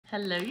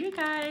Hello you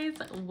guys,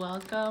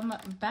 welcome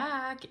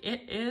back.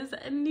 It is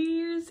New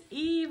Year's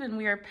Eve and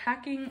we are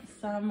packing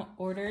some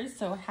orders,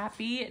 so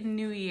happy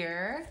New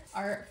Year.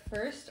 Our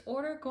first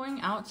order going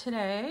out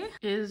today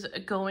is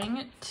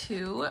going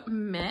to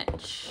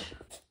Mitch.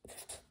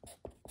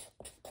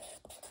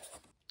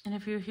 And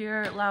if you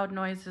hear loud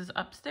noises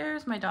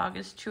upstairs, my dog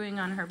is chewing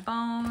on her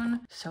bone,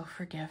 so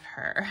forgive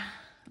her.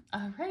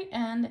 All right,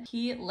 and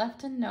he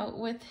left a note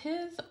with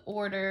his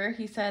order.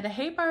 He said,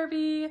 "Hey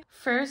Barbie,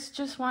 first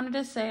just wanted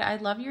to say I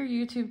love your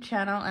YouTube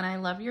channel and I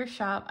love your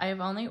shop. I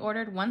have only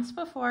ordered once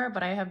before,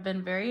 but I have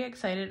been very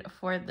excited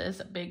for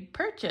this big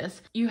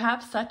purchase. You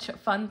have such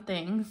fun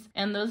things,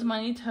 and those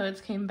money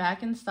toads came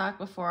back in stock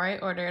before I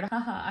ordered.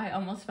 Haha, I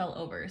almost fell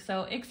over.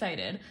 So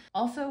excited.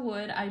 Also,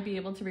 would I be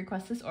able to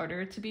request this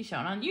order to be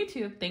shown on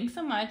YouTube? Thanks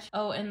so much.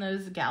 Oh, and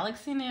those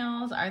galaxy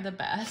nails are the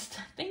best.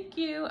 Thank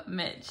you,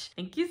 Mitch."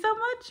 Thank you so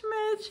much,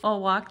 Mitch.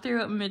 I'll walk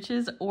through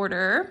Mitch's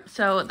order.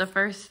 So the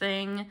first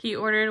thing he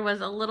ordered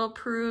was a little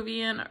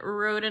Peruvian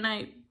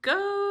rhodonite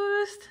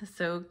ghost.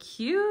 So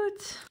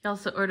cute. He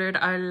also ordered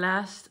our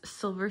last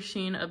silver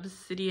sheen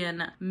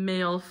obsidian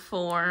male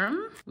form.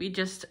 We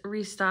just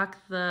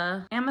restocked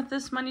the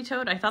amethyst money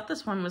toad. I thought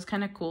this one was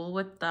kind of cool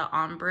with the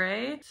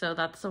ombre, so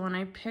that's the one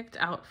I picked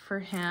out for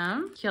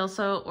him. He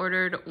also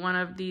ordered one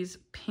of these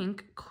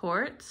pink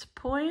quartz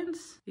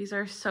points. These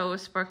are so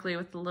sparkly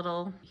with the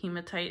little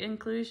hematite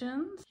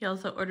inclusions. He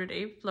also ordered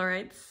a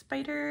fluorite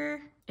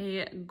spider,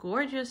 a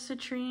gorgeous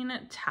citrine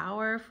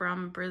tower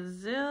from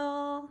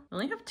Brazil. We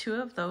only have 2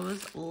 of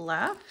those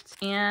left.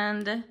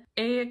 And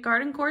a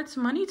garden quartz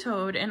money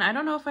toad. And I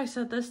don't know if I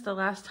said this the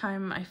last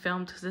time I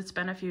filmed because it's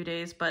been a few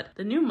days, but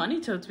the new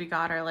money toads we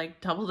got are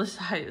like double the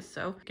size.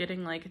 So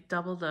getting like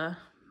double the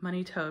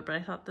money toad, but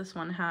I thought this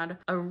one had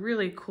a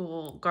really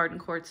cool garden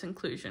quartz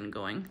inclusion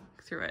going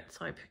through it,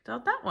 so I picked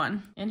out that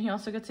one. And he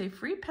also gets a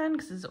free pen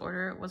because his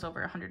order was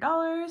over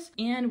 $100,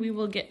 and we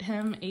will get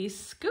him a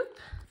scoop.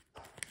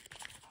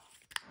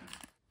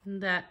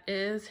 That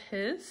is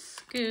his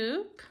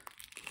scoop.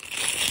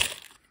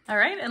 All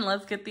right, and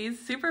let's get these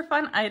super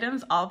fun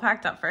items all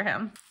packed up for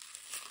him.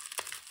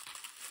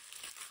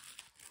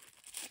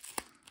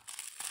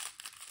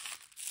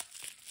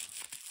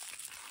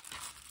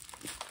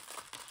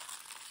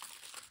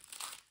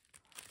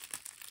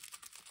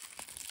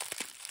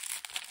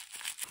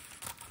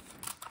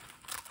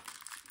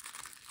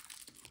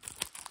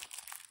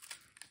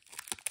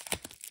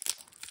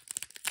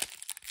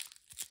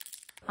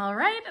 All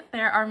right,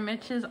 there are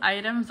Mitch's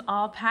items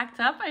all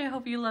packed up. I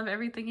hope you love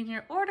everything in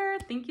your order.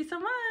 Thank you so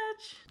much.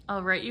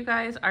 All right, you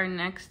guys, our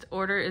next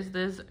order is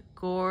this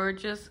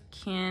gorgeous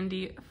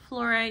candy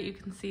fluorite. You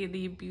can see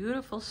the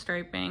beautiful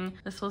striping.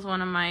 This was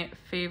one of my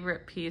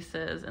favorite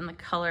pieces, and the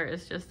color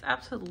is just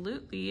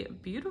absolutely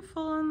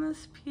beautiful on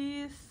this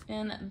piece.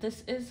 And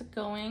this is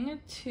going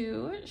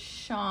to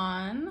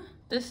Sean.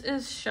 This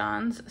is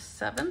Sean's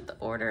 7th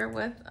order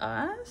with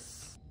us.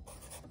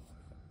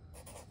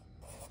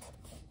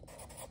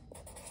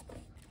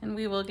 And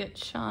we will get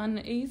Sean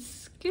a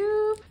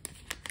scoop.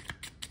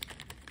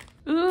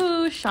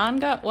 Ooh, Sean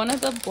got one of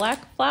the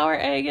black flower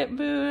agate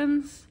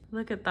moons.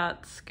 Look at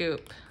that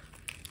scoop.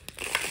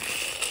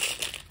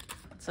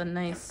 It's a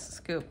nice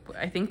scoop.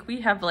 I think we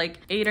have like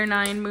 8 or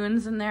 9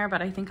 moons in there,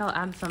 but I think I'll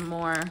add some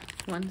more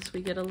once we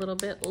get a little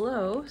bit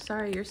low.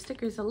 Sorry, your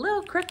sticker's a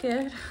little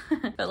crooked.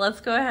 But let's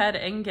go ahead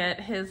and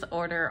get his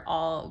order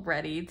all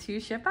ready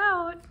to ship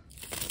out.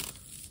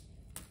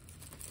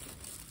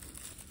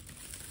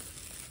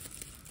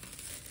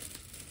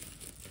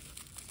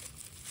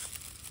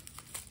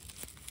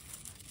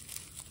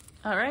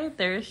 All right,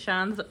 there's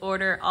Sean's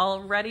order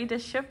all ready to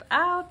ship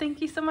out.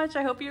 Thank you so much.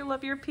 I hope you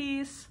love your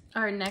piece.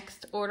 Our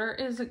next order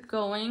is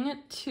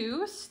going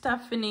to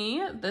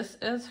Stephanie. This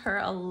is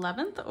her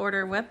 11th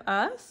order with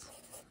us.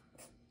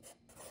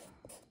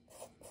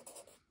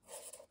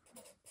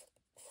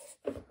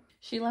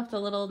 She left a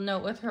little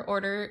note with her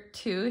order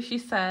too. She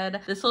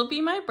said, "This will be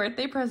my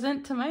birthday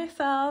present to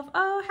myself."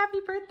 Oh, happy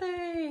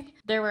birthday.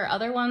 There were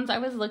other ones I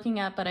was looking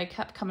at, but I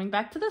kept coming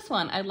back to this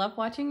one. "I love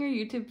watching your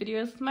YouTube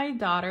videos with my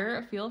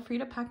daughter. Feel free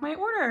to pack my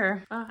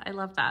order." Oh, I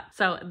love that.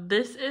 So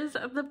this is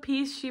the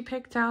piece she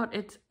picked out.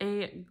 It's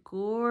a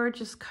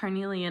gorgeous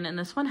carnelian, and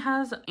this one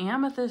has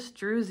amethyst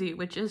druzy,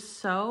 which is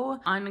so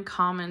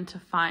uncommon to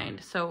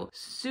find. So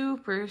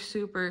super,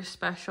 super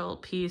special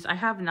piece. I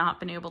have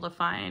not been able to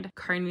find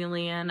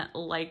carnelian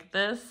like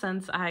this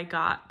since I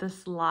got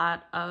this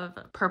lot of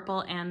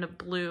purple and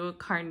blue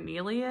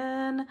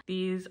carnelian.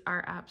 These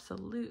are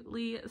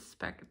absolutely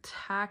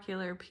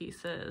spectacular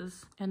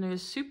pieces, and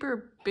there's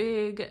super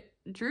big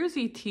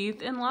druzy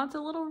teeth and lots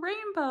of little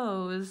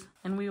rainbows.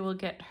 And we will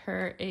get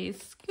her a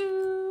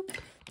scoop.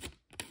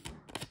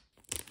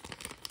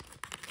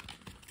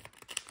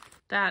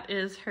 That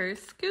is her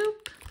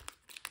scoop.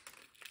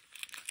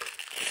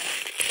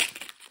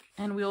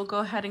 And we will go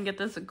ahead and get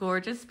this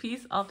gorgeous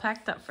piece all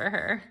packed up for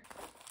her.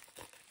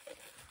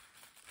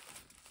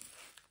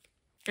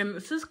 And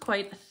this is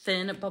quite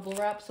thin bubble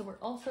wrap, so we're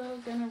also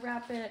gonna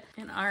wrap it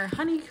in our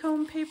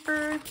honeycomb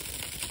paper.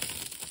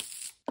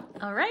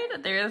 All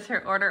right, there is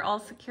her order all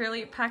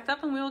securely packed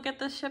up, and we will get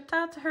this shipped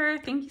out to her.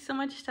 Thank you so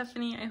much,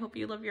 Stephanie. I hope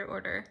you love your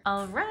order.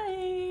 All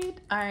right,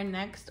 our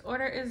next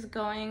order is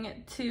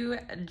going to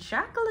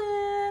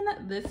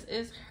Jacqueline. This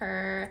is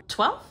her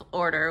 12th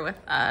order with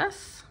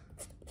us.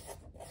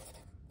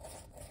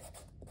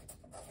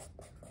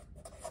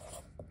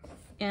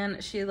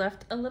 And she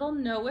left a little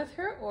note with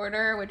her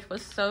order, which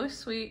was so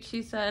sweet.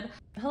 She said,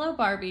 "Hello,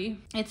 Barbie.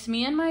 It's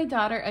me and my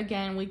daughter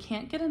again. We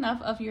can't get enough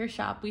of your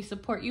shop. We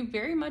support you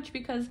very much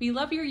because we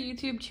love your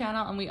YouTube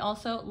channel and we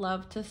also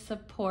love to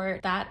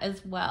support that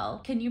as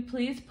well. Can you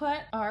please put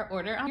our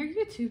order on your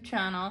YouTube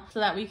channel so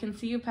that we can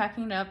see you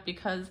packing it up,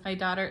 because my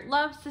daughter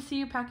loves to see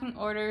you packing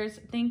orders.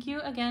 Thank you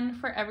again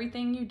for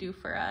everything you do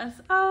for us."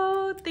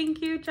 Oh,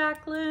 thank you,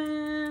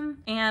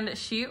 Jacqueline. And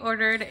she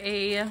ordered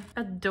a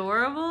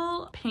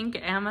adorable pink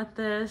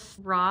amethyst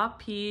raw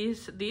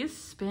piece. These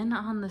spin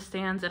on the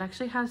stands. It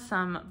actually has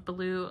some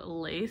blue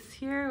lace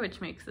here,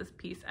 which makes this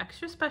piece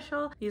extra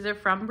special. These are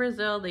from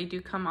Brazil. They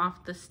do come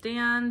off the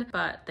stand,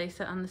 but they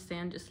sit on the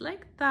stand just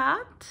like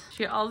that.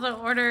 She also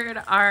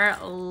ordered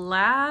our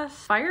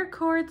last fire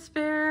cord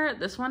spare.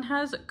 This one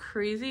has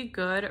crazy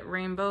good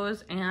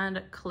rainbows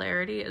and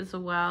clarity as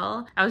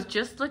well. I was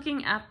just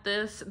looking at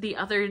this the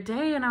other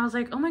day and I was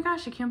like, oh my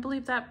gosh, I can't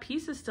believe that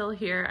piece is still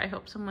here. I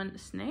hope someone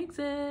snags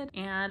it.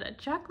 And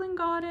Jacqueline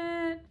got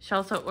it. She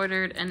also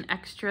ordered an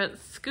extra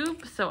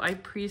scoop, so I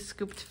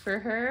pre-scooped for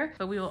her,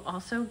 but we will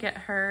also get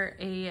her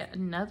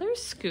another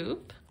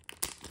scoop.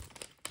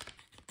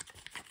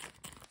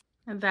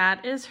 And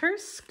that is her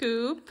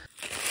scoop.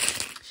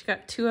 She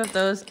got 2 of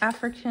those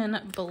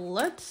African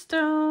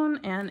bloodstone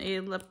and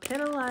a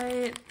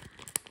lepidolite.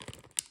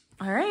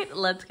 All right,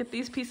 let's get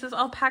these pieces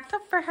all packed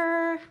up for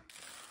her.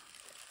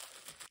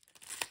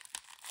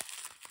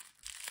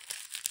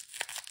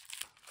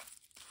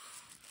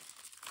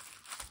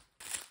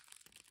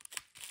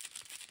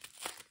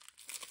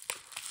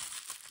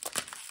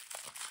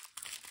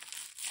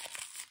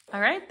 All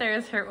right,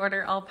 there's her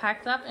order all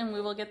packed up, and we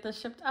will get this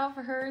shipped out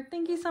for her.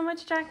 Thank you so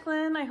much,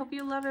 Jacqueline. I hope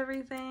you love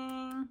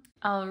everything.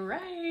 All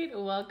right,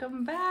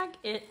 welcome back.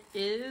 It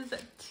is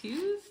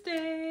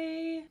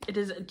Tuesday. It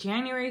is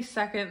January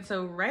 2nd,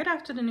 so right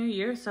after the new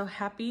year, so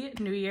happy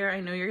new year. I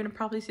know you're gonna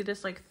probably see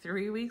this like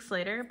 3 weeks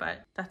later,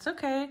 but that's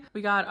okay.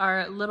 We got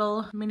our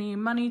little mini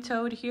money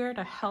toad here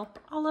to help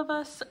all of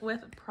us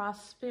with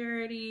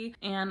prosperity.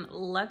 And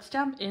let's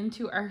jump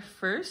into our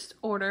first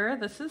order.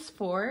 This is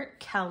for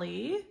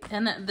Kelly,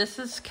 and this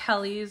is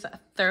Kelly's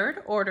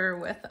 3rd order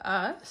with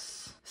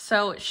us.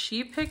 So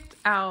she picked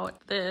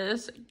out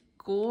this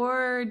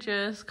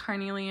gorgeous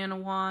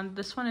carnelian wand.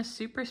 This one is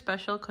super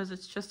special because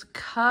it's just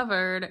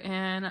covered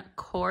in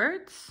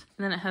quartz,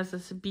 and then it has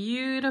this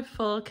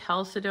beautiful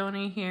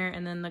chalcedony here,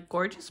 and then the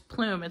gorgeous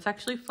plume. It's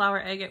actually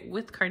flower agate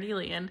with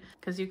carnelian,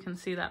 because you can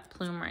see that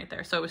plume right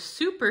there. So it was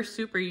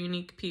super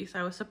unique piece.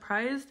 I was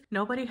surprised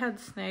nobody had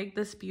snagged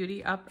this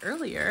beauty up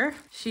earlier.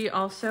 She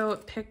also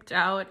picked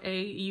out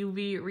a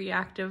UV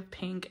reactive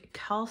pink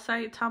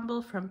calcite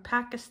tumble from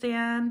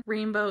Pakistan.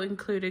 Rainbow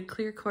included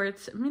clear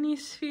quartz mini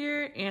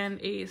sphere and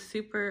a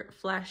super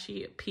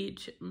flashy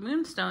peach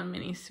moonstone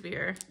mini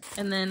sphere.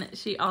 And then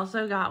she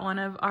also got one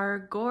of our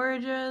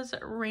gorgeous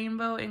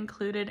rainbow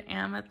included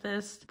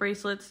amethyst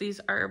bracelets. These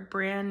are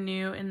brand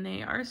new and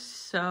they are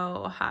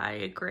so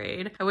high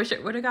grade. I wish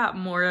it would have got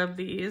more of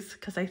these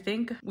because I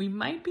think we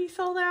might be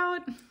sold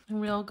out. And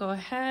we'll go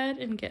ahead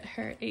and get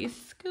her a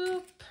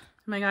scoop.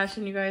 Oh my gosh,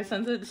 and you guys,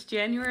 since it's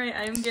January,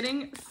 I'm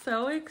getting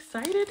so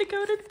excited to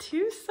go to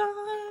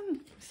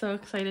Tucson. So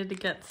excited to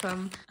get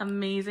some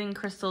amazing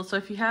crystals. So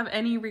if you have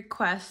any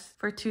requests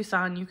for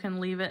Tucson, you can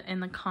leave it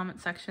in the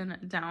comment section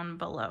down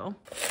below.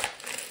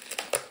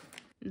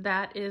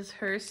 That is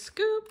her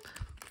scoop.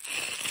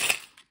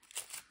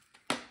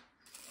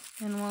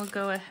 And we'll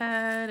go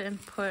ahead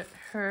and put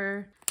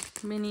her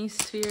mini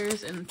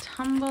spheres and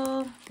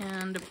tumble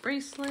and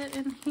bracelet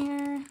in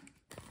here.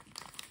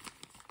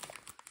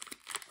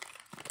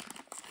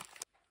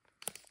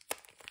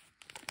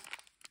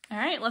 All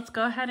right, let's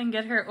go ahead and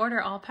get her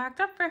order all packed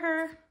up for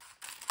her.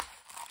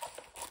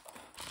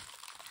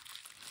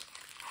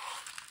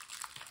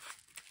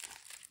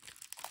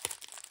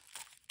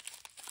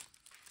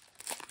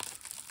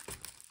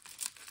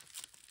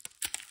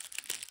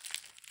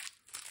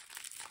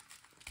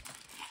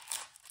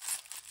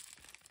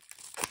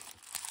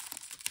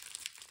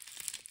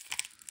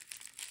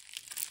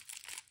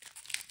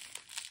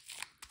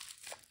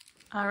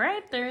 All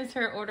right, there's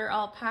her order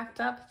all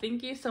packed up.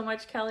 Thank you so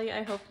much, Kelly.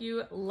 I hope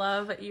you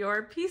love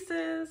your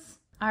pieces.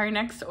 Our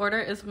next order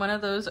is one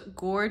of those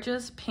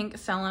gorgeous pink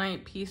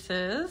selenite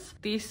pieces.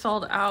 These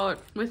sold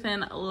out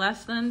within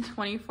less than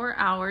 24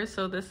 hours.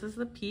 So this is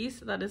the piece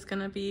that is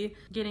gonna be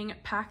getting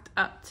packed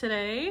up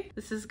today.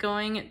 This is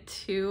going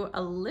to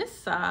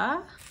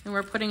Alyssa, and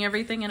we're putting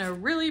everything in a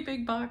really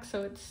big box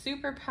so it's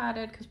super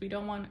padded because we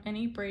don't want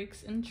any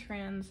breaks in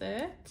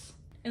transit.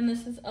 And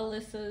this is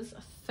Alyssa's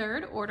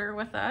 3rd order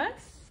with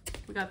us.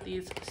 We got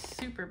these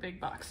super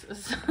big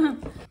boxes.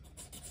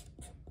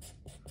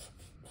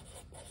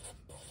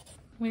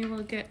 We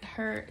will get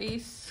her a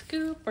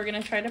scoop. We're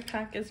gonna try to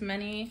pack as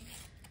many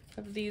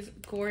of these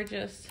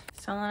gorgeous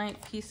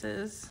selenite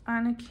pieces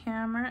on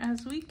camera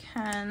as we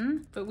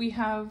can, but we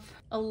have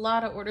a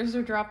lot of orders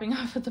are dropping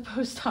off at the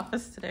post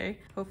office today.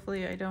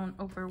 Hopefully I don't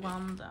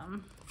overwhelm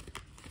them.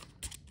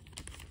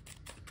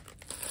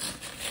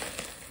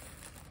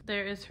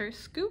 There is her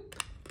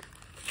scoop.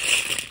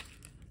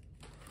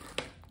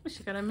 Oh,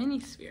 she got a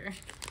mini sphere.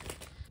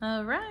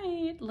 All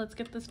right, let's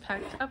get this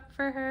packed up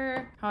for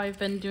her. How I've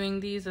been doing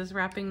these is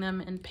wrapping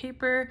them in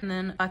paper and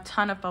then a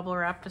ton of bubble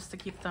wrap just to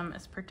keep them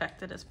as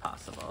protected as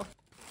possible.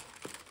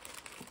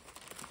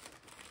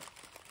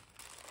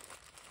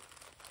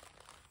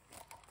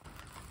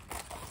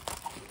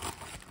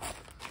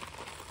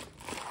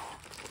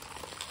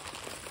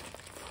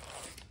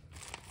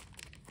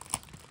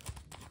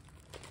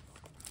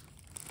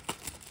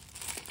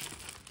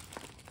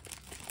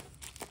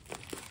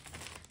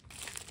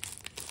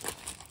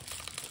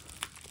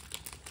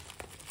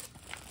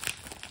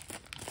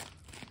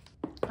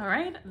 All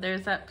right,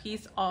 there's that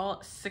piece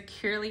all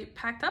securely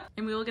packed up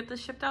and we will get this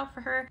shipped out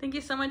for her. Thank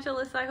you so much,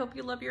 Alyssa. I hope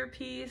you love your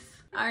piece.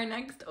 Our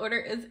next order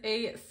is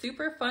a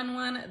super fun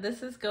one.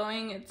 This is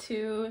going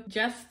to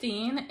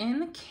Justine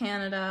in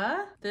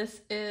Canada. This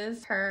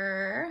is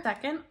her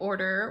second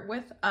order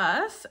with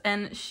us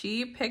and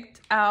she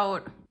picked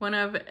out one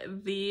of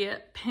the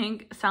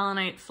pink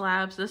selenite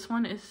slabs. This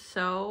one is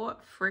so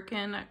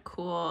freaking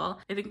cool.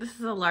 I think this is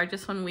the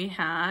largest one we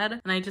had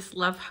and I just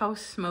love how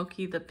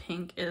smoky the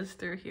pink is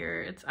through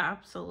here. It's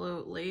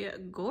absolutely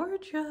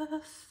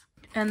gorgeous.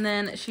 And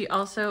then she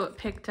also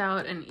picked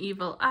out an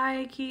evil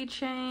eye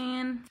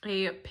keychain,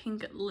 a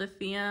pink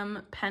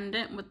lithium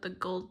pendant with the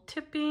gold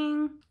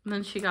tipping. And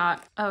then she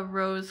got a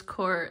rose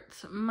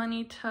quartz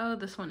money toe.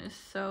 This one is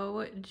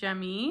so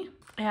gemmy.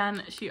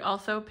 And she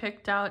also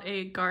picked out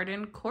a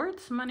garden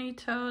quartz money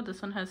toe.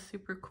 This one has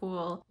super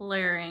cool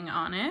layering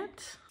on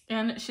it.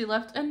 And she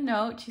left a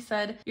note. She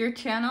said, "Your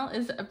channel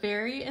is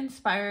very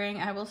inspiring.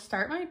 I will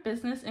start my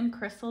business in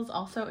crystals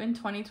also in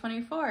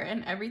 2024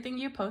 and everything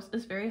you post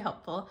is very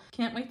helpful.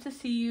 Can't wait to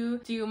see you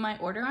do my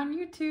order on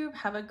YouTube.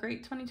 Have a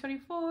great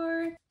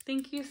 2024.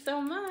 Thank you so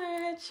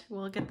much.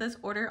 We'll get this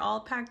order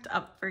all packed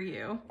up for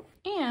you.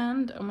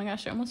 And oh my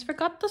gosh, I almost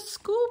forgot the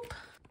scoop.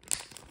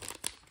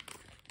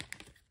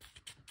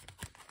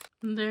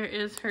 There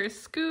is her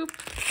scoop.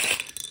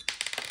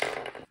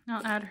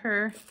 I'll add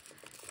her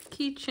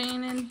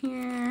keychain in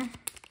here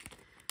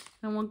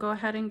and we'll go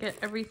ahead and get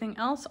everything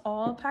else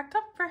all packed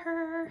up for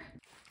her.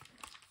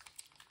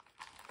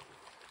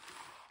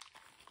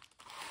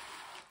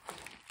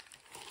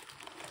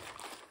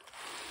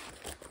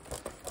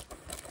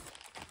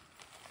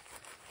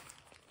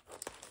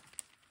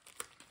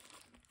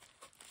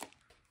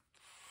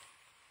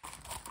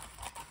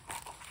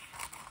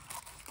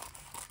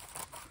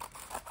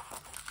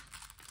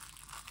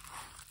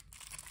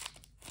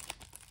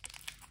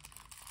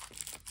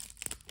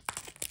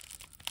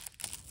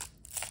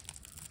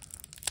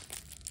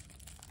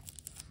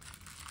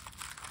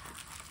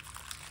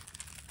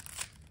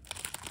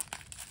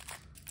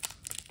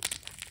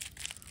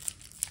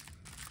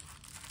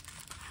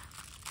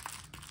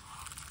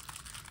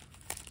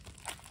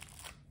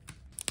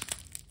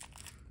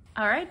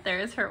 All right, there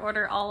is her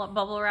order all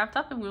bubble wrapped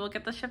up and we will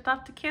get this shipped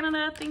off to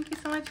Canada. Thank you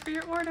so much for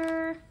your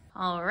order.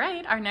 All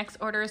right, our next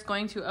order is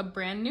going to a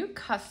brand new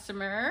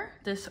customer.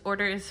 This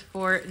order is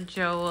for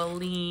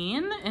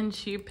Jolene and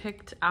she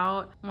picked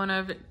out one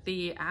of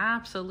the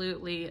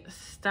absolutely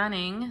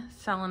stunning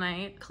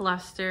selenite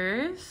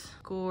clusters.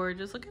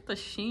 Gorgeous, look at the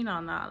sheen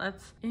on that.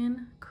 That's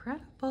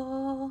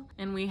incredible.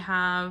 And we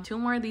have 2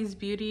 more of these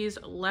beauties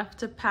left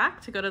to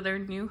pack to go to their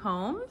new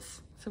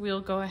homes. So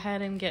we'll go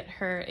ahead and get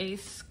her a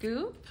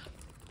scoop.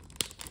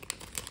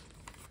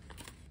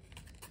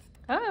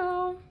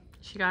 Oh,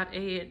 she got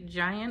a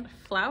giant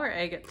flower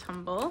agate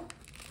tumble.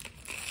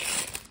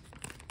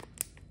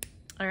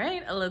 All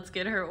right, let's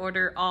get her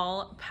order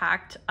all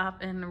packed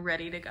up and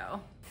ready to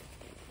go.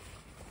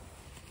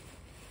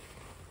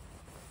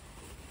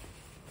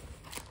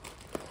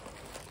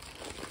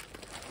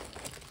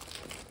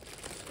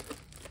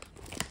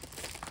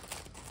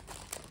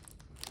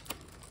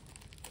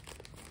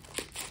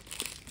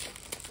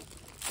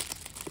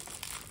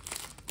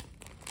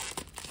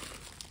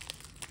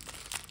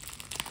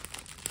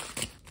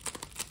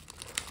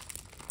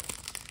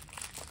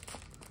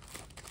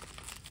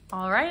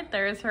 All right,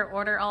 there's her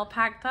order all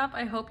packed up.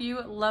 I hope you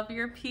love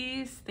your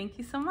piece. Thank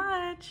you so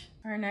much.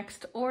 Our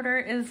next order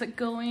is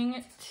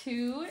going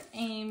to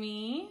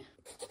Amy.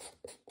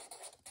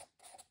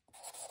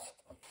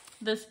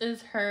 This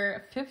is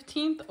her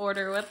 15th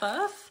order with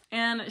us,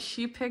 and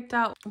she picked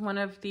out one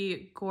of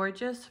the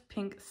gorgeous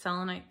pink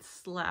selenite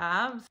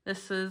slabs.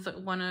 This is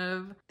one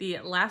of the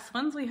last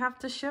ones we have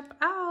to ship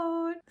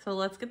out. So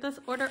let's get this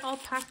order all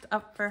packed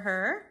up for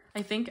her.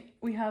 I think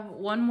we have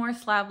one more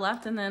slab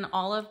left and then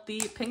all of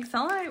the pink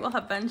selenite will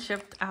have been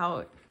shipped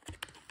out.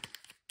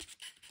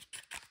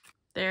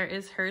 There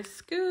is her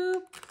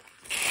scoop.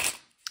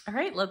 All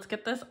right, let's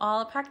get this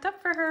all packed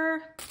up for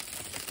her.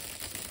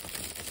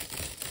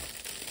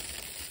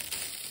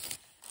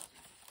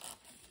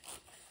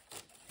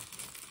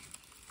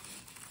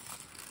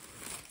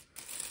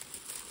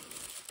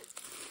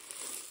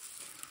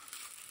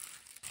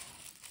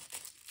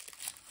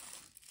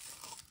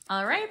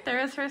 All right, there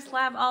is her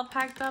slab all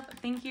packed up.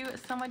 Thank you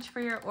so much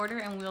for your order,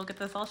 and we'll get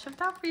this all shipped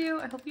out for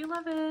you. I hope you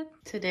love it.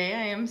 Today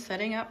I am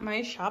setting up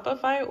my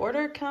Shopify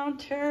order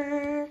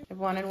counter. I've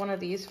wanted one of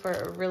these for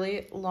a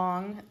really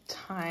long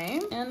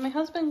time, and my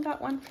husband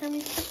got one for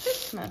me for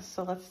Christmas.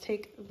 So let's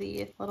take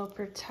the little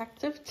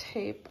protective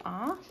tape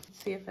off.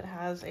 Let's see if it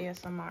has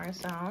ASMR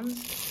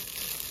sounds.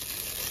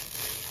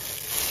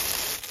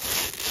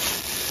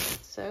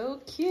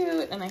 So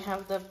cute, and I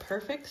have the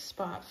perfect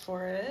spot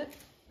for it.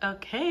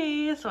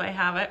 Okay, so I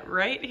have it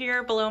right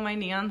here below my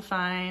neon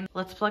sign.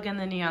 Let's plug in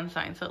the neon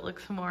sign so it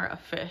looks more a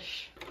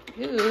fish.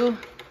 Ooh,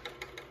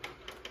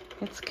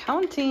 it's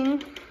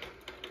counting.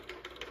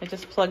 I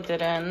just plugged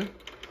it in.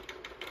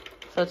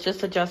 So it's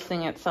just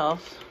adjusting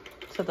itself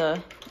to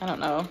the, I don't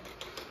know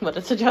what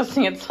it's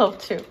adjusting itself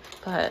to,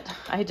 but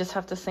I just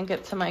have to sync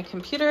it to my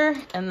computer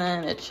and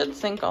then it should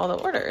sync all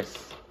the orders.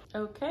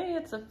 Okay,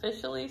 it's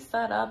officially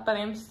set up, but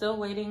I'm still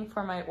waiting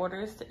for my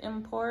orders to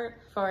import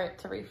for it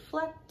to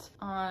reflect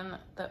on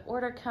the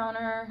order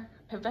counter.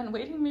 I've been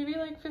waiting maybe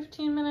like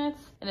 15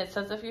 minutes, and it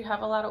says if you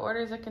have a lot of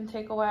orders, it can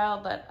take a while,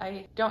 but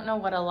I don't know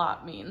what a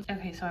lot means.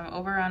 Okay, so I'm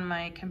over on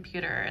my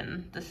computer,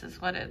 and this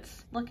is what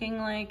it's looking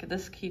like.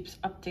 This keeps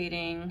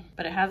updating,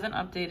 but it hasn't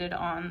updated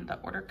on the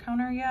order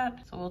counter yet,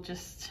 so we'll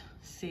just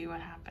see what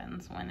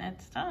happens when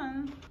it's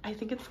done. I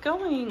think it's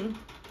going.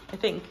 I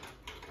think.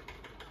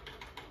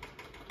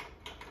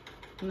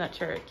 I'm not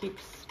sure, it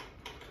keeps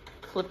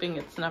flipping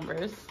its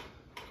numbers.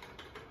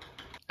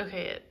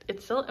 Okay,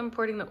 it's still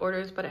importing the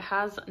orders, but it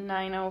has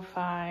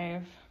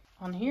 9:05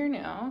 on here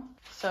now.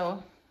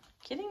 So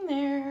getting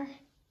there.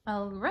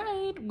 All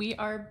right, we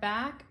are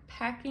back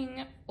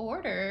packing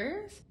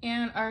orders,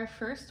 and our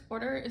first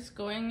order is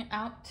going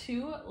out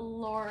to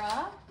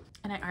Laura.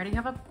 And I already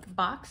have a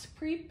box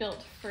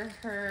pre-built for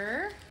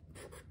her.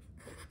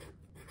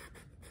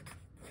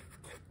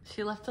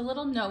 She left a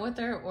little note with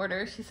her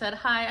order. She said,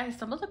 "Hi, I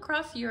stumbled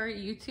across your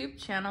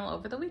YouTube channel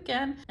over the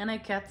weekend and I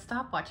can't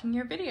stop watching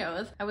your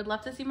videos. I would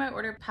love to see my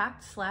order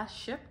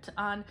packed/shipped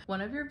on one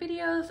of your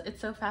videos.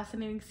 It's so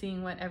fascinating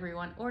seeing what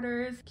everyone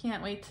orders.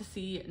 Can't wait to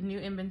see new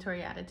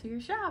inventory added to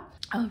your shop."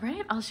 All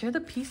right, I'll share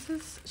the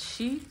pieces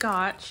she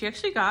got. She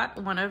actually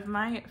got one of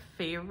my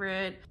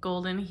favorite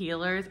golden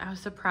healers. I was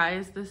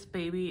surprised this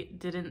baby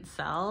didn't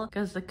sell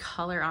because the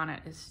color on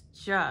it is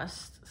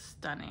just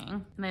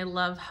stunning. And I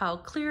love how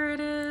clear it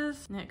is.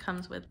 And it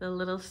comes with the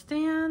little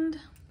stand.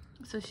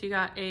 So she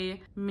got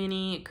a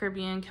mini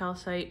Caribbean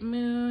calcite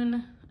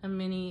moon, a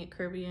mini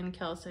Caribbean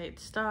calcite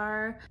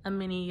star, a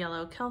mini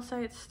yellow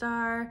calcite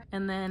star,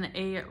 and then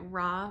a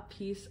raw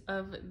piece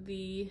of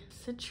the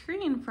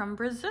citrine from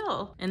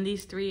Brazil. And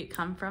these three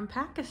come from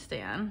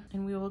Pakistan.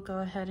 And we will go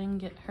ahead and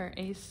get her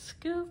a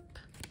scoop.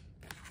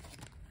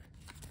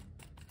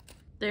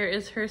 There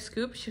is her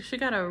scoop. She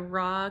got a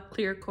raw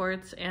clear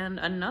quartz and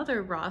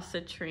another raw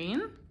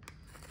citrine.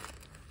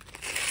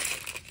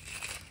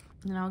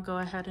 And I'll go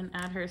ahead and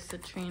add her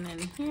citrine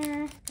in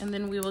here. And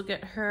then we will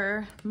get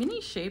her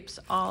mini shapes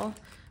all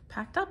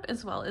packed up,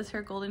 as well as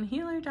her golden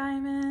healer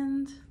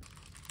diamond.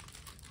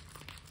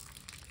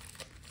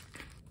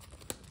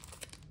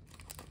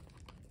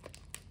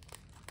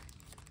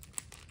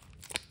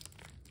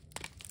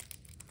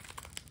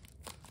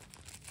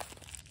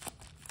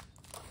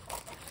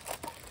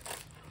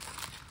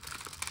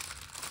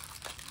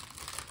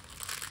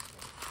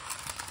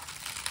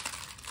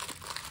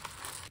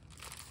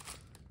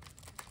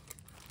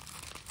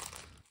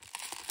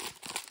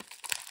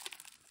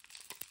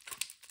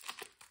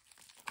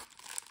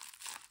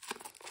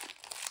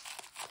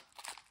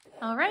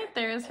 All right,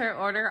 there's her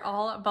order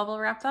all bubble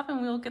wrapped up,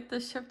 and we'll get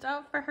this shipped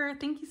out for her.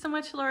 Thank you so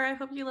much, Laura. I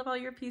hope you love all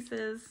your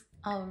pieces.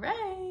 All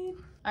right,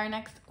 our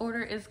next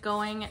order is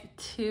going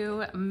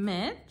to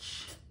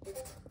Mitch.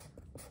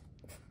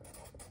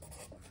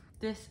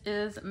 This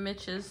is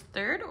Mitch's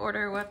third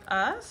order with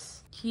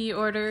us. He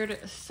ordered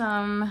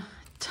some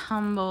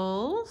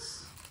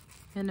tumbles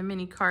and a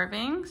mini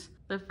carvings.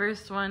 The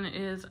first one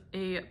is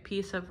a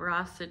piece of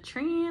raw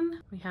citrine.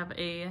 We have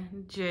a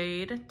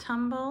jade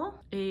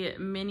tumble, a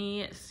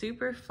mini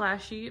super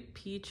flashy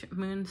peach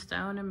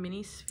moonstone, a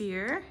mini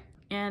sphere,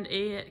 and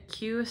a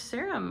Q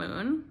Sarah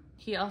moon.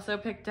 He also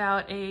picked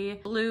out a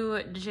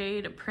blue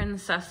jade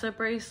princessa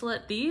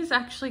bracelet. These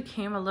actually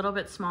came a little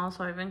bit small,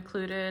 so I've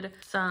included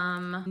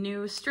some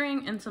new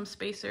string and some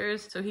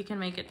spacers so he can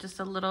make it just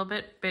a little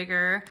bit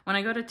bigger. When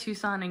I go to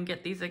Tucson and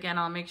get these again,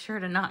 I'll make sure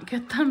to not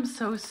get them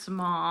so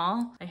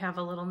small. I have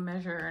a little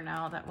measurer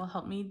now that will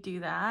help me do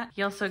that.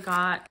 He also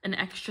got an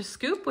extra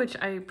scoop, which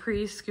I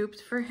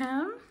pre-scooped for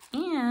him,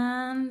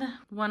 and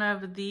one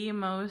of the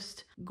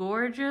most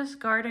gorgeous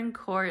garden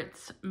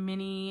quartz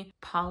mini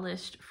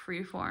polished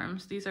freeforms.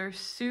 These are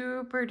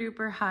super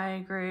duper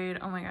high grade.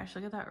 Oh my gosh,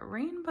 look at that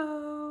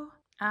rainbow.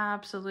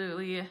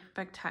 Absolutely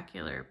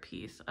spectacular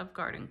piece of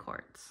garden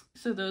quartz.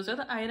 So those are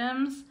the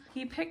items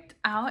he picked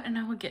out, and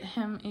I will get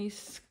him a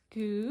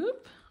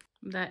scoop.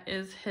 That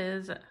is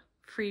his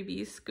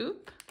freebie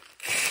scoop.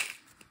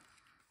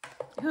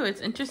 Ooh,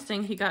 it's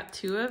interesting. He got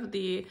 2 of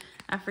the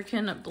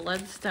African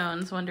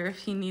bloodstones. Wonder if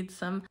he needs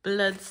some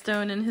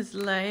bloodstone in his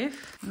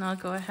life. And I'll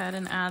go ahead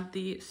and add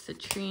the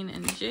citrine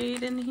and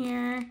jade in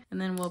here.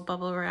 And then we'll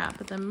bubble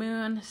wrap the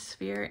moon,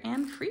 sphere,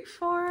 and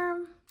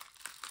freeform.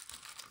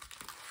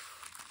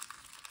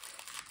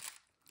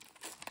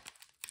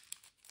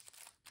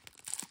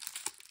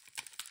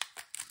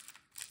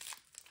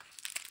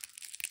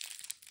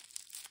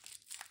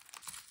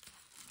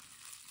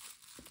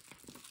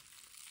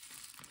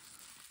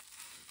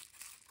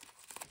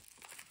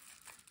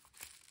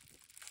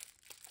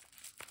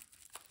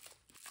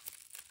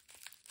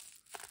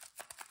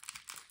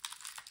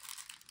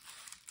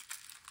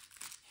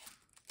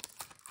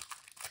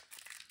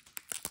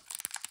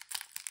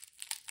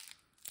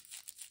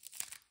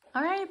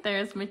 All right,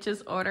 there's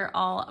Mitch's order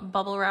all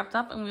bubble wrapped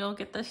up, and we will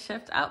get this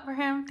shipped out for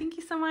him. Thank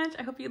you so much.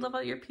 I hope you love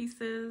all your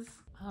pieces.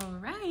 All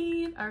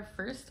right, our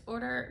first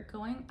order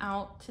going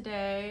out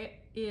today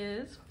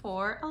is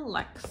for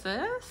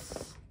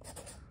Alexis.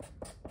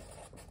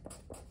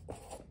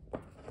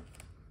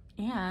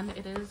 And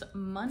it is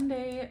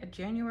Monday,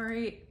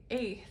 January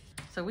 8th.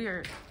 So we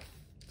are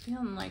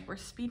feeling like we're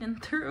speeding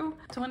through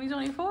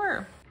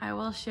 2024. I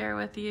will share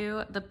with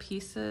you the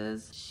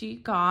pieces she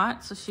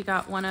got. So she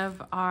got one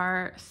of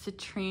our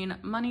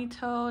citrine money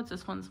toads.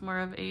 This one's more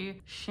of a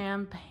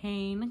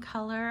champagne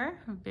color,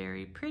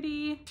 very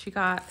pretty. She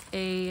got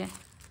a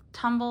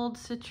tumbled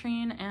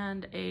citrine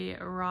and a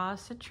raw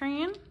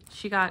citrine.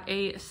 She got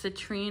a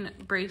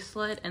citrine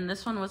bracelet, and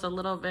this one was a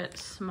little bit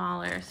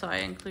smaller, so I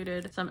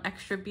included some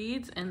extra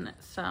beads and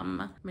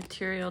some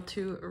material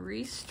to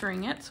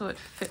restring it so it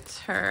fits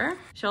her.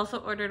 She also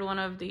ordered one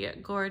of the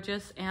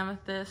gorgeous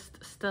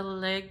amethyst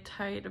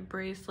stalactite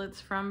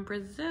bracelets from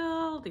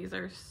Brazil. These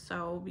are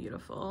so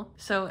beautiful.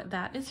 So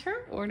that is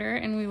her order,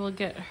 and we will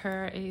get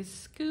her a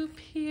scoop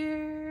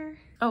here.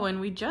 Oh,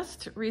 and we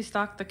just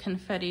restocked the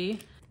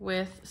confetti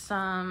with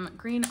some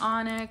green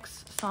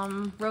onyx,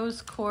 some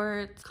rose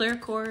quartz, clear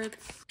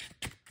quartz.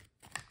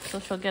 So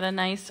she'll get a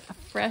nice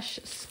fresh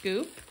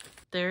scoop.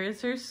 There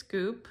is her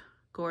scoop,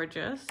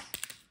 gorgeous.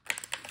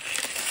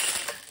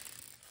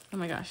 Oh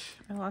my gosh,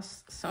 I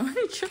lost so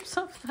many chips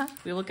off that.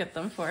 We will get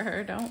them for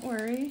her, don't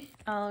worry.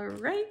 All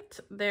right,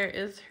 there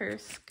is her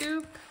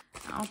scoop.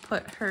 I'll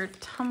put her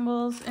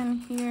tumbles in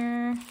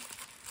here.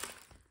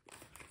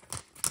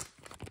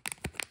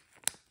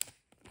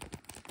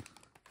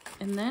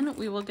 And then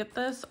we will get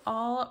this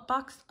all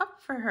boxed up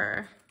for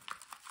her.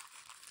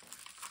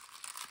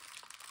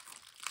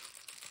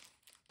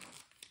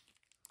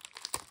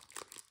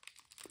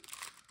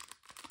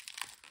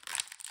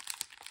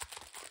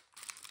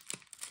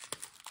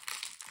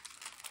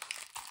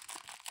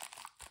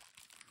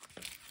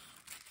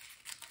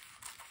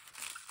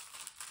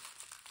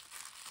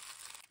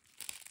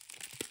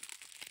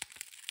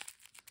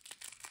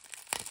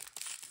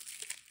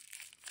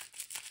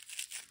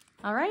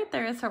 All right,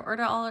 there is her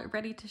order all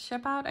ready to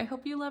ship out. I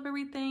hope you love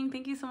everything.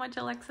 Thank you so much,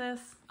 Alexis.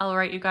 All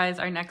right, you guys,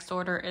 our next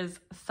order is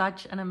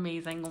such an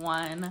amazing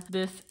one.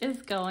 This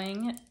is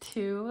going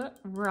to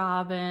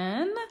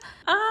Robin.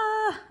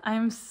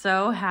 I'm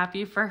so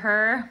happy for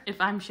her. If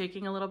I'm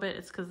shaking a little bit,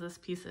 it's because this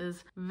piece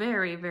is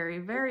very, very,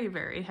 very,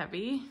 very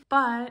heavy,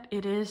 but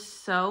it is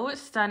so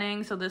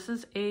stunning. So this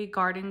is a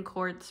garden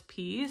quartz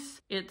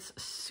piece. It's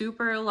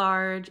super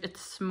large,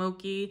 it's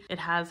smoky, it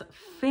has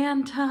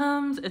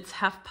phantoms, it's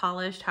half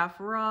polished, half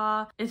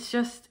raw. It's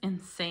just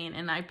insane.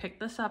 And I picked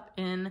this up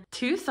in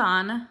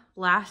Tucson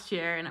last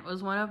year, and it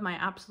was one of my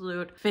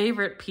absolute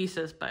favorite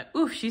pieces, but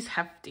ooh, she's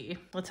hefty.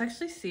 Let's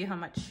actually see how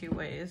much she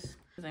weighs,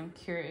 because I'm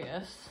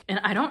curious. And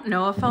I don't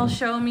know if I'll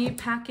show me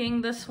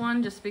packing this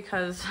one just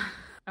because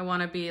I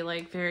want to be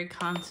like very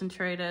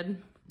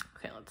concentrated.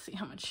 Okay, let's see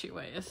how much she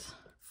weighs.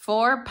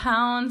 4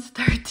 pounds,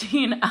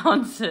 13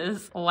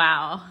 ounces.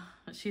 Wow.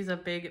 She's a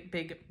big,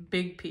 big,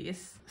 big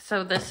piece.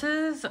 So this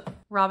is,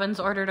 Robin's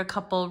ordered a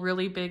couple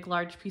really big,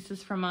 large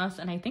pieces from us,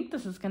 and I think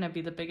this is gonna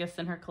be the biggest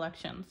in her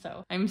collection.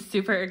 So I'm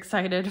super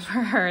excited for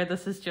her.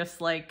 This is just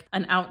like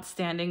an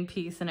outstanding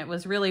piece, and it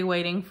was really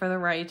waiting for the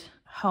right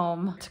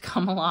home to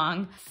come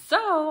along.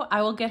 So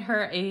I will get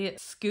her a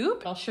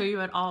scoop. I'll show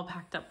you it all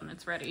packed up when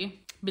it's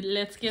ready. But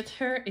let's get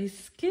her a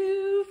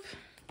scoop.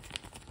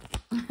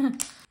 I'm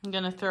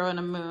gonna throw in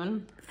a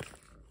moon.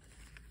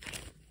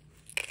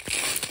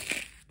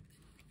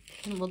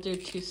 And we'll do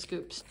 2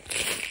 scoops.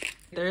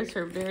 There's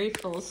her very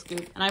full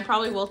scoop. And I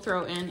probably will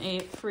throw in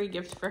a free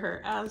gift for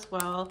her as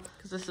well,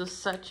 because this is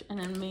such an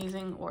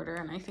amazing order,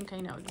 and I think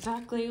I know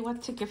exactly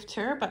what to gift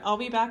her, but I'll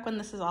be back when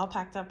this is all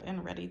packed up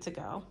and ready to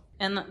go.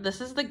 And this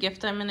is the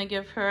gift I'm gonna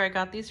give her. I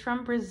got these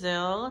from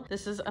Brazil.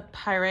 This is a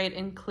pyrite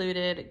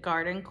included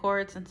garden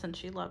quartz, and since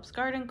she loves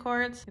garden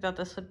quartz, I thought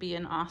this would be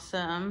an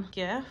awesome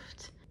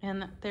gift.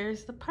 And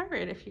there's the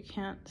pyrite if you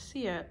can't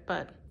see it,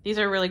 but these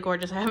are really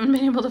gorgeous. I haven't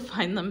been able to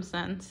find them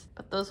since,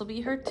 but those will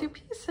be her 2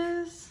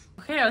 pieces.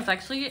 Okay, I was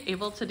actually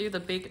able to do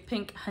the big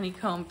pink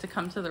honeycomb to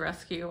come to the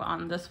rescue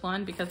on this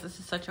one because this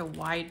is such a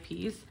wide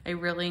piece. I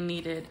really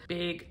needed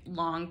big,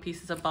 long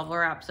pieces of bubble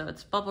wrap. So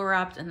it's bubble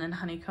wrapped and then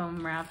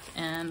honeycomb wrapped,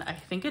 and I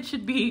think it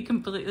should be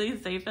completely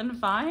safe and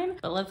fine.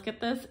 But let's get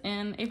this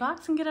in a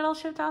box and get it all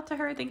shipped out to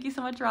her. Thank you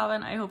so much,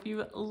 Robin. I hope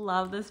you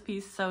love this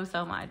piece so,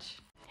 so much.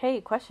 Hey,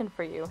 question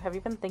for you. Have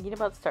you been thinking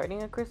about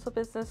starting a crystal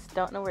business,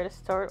 don't know where to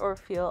start, or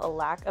feel a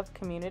lack of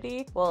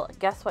community? Well,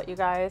 guess what, you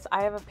guys?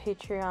 I have a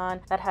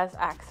Patreon that has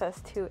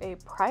access to a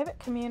private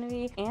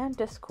community and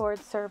Discord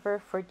server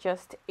for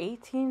just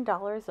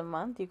 $18 a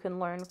month. You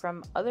can learn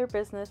from other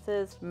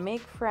businesses,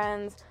 make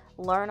friends,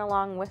 learn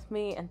along with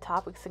me, and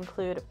topics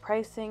include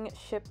pricing,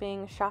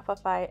 shipping,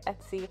 Shopify,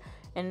 Etsy,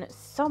 and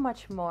so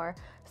much more.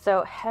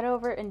 So head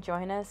over and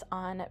join us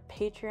on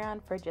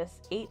Patreon for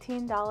just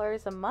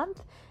 $18 a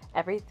month.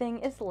 Everything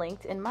is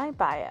linked in my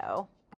bio.